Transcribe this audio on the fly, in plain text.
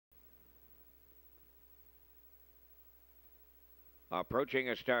approaching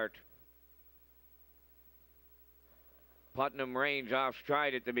a start. Putnam Range off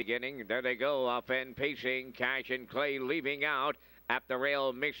stride at the beginning. There they go, off end pacing. Cash and Clay leaving out. At the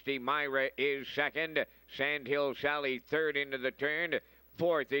rail, Misty Myra is second. Sandhill Sally third into the turn.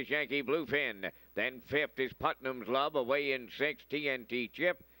 Fourth is Yankee Bluefin. Then fifth is Putnam's Love. Away in sixth, TNT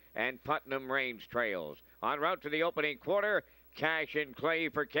Chip. And Putnam Range trails. En route to the opening quarter, Cash and Clay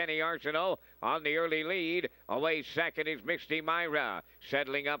for Kenny Arsenault on the early lead. Away second is Misty Myra.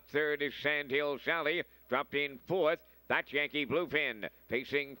 Settling up third is Sandhill Sally. Dropped in fourth. That's Yankee Bluefin.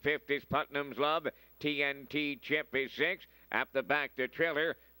 Pacing fifth is Putnam's Love. TNT Chip is sixth. At the back, the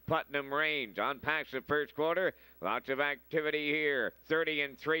trailer, Putnam Range. On past the first quarter, lots of activity here.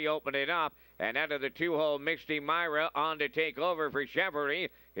 30-3 opening up. And out of the two-hole, Misty Myra on to take over for Chevrolet.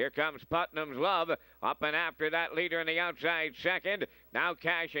 Here comes Putnam's Love. Up and after that leader in the outside second. Now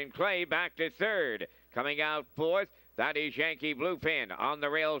Cash and Clay back to third. Coming out fourth, that is Yankee Bluefin. On the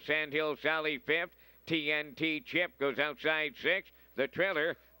rail, Sandhill Sally fifth. TNT Chip goes outside sixth. The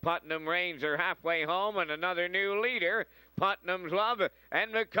trailer, Putnam Range, are halfway home, and another new leader, Putnam's Love,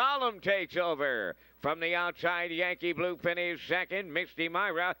 and McCollum takes over. From the outside, Yankee Bluefin is second. Misty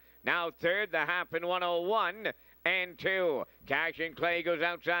Myra now third. The half in 101 and 2. Cash and Clay goes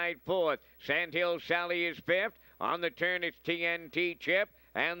outside fourth. Sandhill Sally is fifth. On the turn, it's TNT Chip,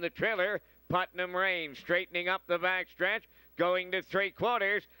 and the trailer, Putnam Range, straightening up the backstretch. Going to three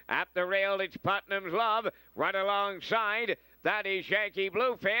quarters. At the rail, it's Putnam's Love. Right alongside, that is Yankee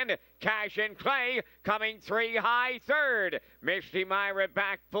Bluefin. Cash and Clay coming three high third. Misty Myra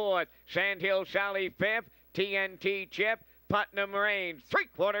back fourth. Sandhill Sally fifth. TNT Chip. Putnam Range.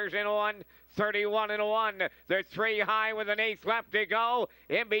 3/4 in one. 31-1. They're three high with an eighth left to go.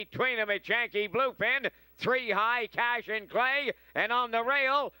 In between them, it's Yankee Bluefin. Three high, Cash and Clay. And on the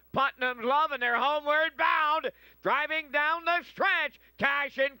rail, Putnam's Love, and they're homeward bound. Driving down the stretch,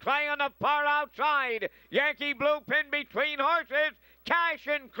 Cash and Clay on the far outside. Yankee Bluefin between horses. Cash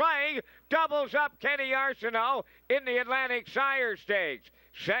and Clay doubles up Kenny Arsenault in the Atlantic Sire Stakes.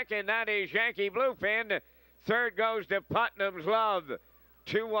 Second, that is Yankee Bluefin. Third goes to Putnam's Love.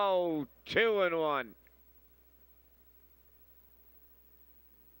 202-1.